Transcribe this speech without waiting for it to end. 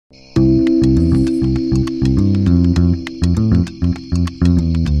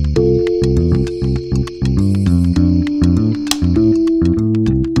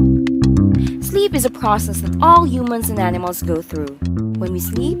process that all humans and animals go through. When we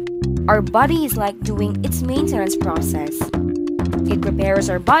sleep, our body is like doing its maintenance process. It prepares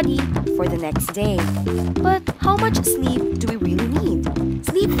our body for the next day. But how much sleep do we really need?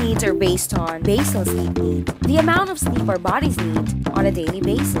 Sleep needs are based on basal sleep need, the amount of sleep our bodies need on a daily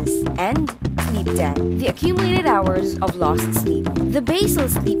basis, and sleep debt, the accumulated hours of lost sleep. The basal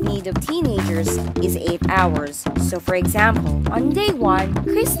sleep need of teenagers is 8 hours. So for example, on day 1,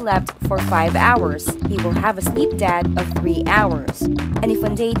 Chris slept for 5 hours. He will have a sleep debt of 3 hours. And if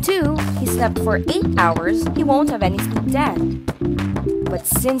on day 2, he slept for 8 hours, he won't have any sleep debt. But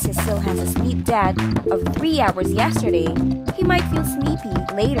since he still has a sleep debt of 3 hours yesterday, he might feel sleepy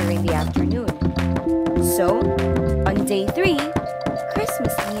later in the afternoon. So, on day 3, Chris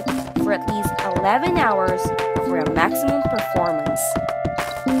must sleep for at least 11 hours for a maximum performance.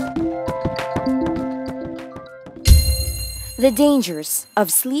 The dangers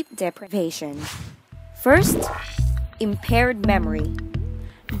of sleep deprivation. First, impaired memory.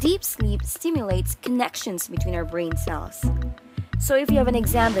 Deep sleep stimulates connections between our brain cells. So if you have an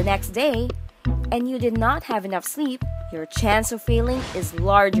exam the next day and you did not have enough sleep, your chance of failing is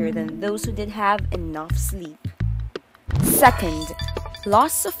larger than those who did have enough sleep. Second,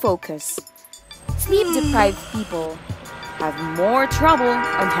 loss of focus. Sleep-deprived people have more trouble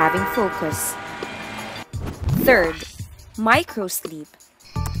on having focus. Third, microsleep.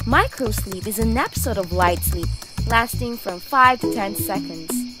 Microsleep is an episode of light sleep lasting from 5 to 10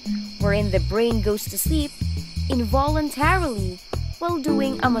 seconds, wherein the brain goes to sleep involuntarily while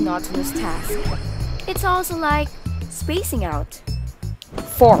doing a monotonous task. It's also like spacing out.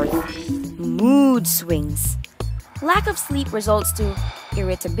 Fourth, mood swings. Lack of sleep results to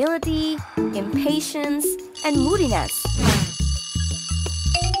irritability, impatience, and moodiness.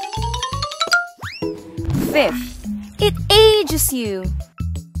 Fifth, it ages you.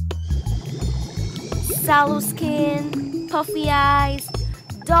 Sallow skin, puffy eyes,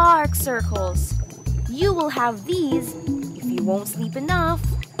 dark circles. You will have these if you won't sleep enough.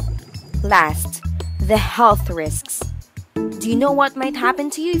 Last, the health risks. Do you know what might happen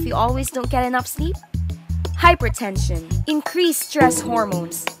to you if you always don't get enough sleep? Hypertension, increased stress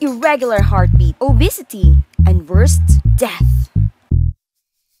hormones, irregular heartbeat, obesity, and worst, death.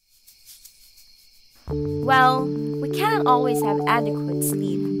 Well, we cannot always have adequate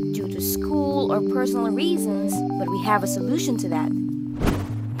sleep due to school or personal reasons, but we have a solution to that.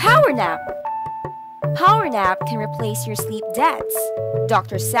 Power nap! Power nap can replace your sleep debts.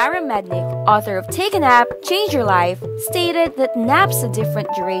 Dr. Sarah Mednick, author of Take a Nap, Change Your Life, stated that naps of different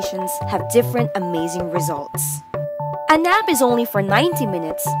durations have different amazing results. A nap is only for 90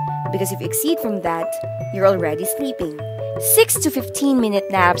 minutes because if you exceed from that, you're already sleeping. 6 to 15-minute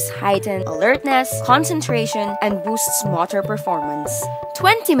naps heighten alertness, concentration, and boosts motor performance.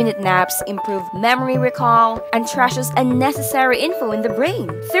 20-minute naps improve memory recall and trashes unnecessary info in the brain.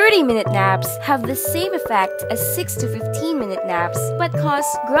 30-minute naps have the same effect as 6 to 15-minute naps but cause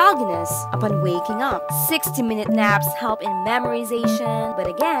grogginess upon waking up. 60-minute naps help in memorization but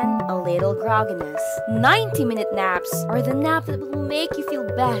again, a little grogginess. 90-minute naps are the nap that will make you feel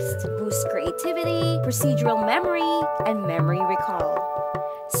best, boost creativity, procedural memory, and memory recall.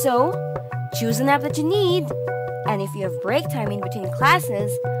 So, choose a nap that you need. And if you have break time in between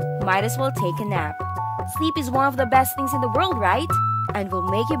classes, might as well take a nap. Sleep is one of the best things in the world, right? And will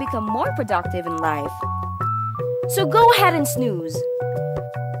make you become more productive in life. So go ahead and snooze.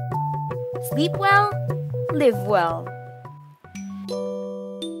 Sleep well, live well.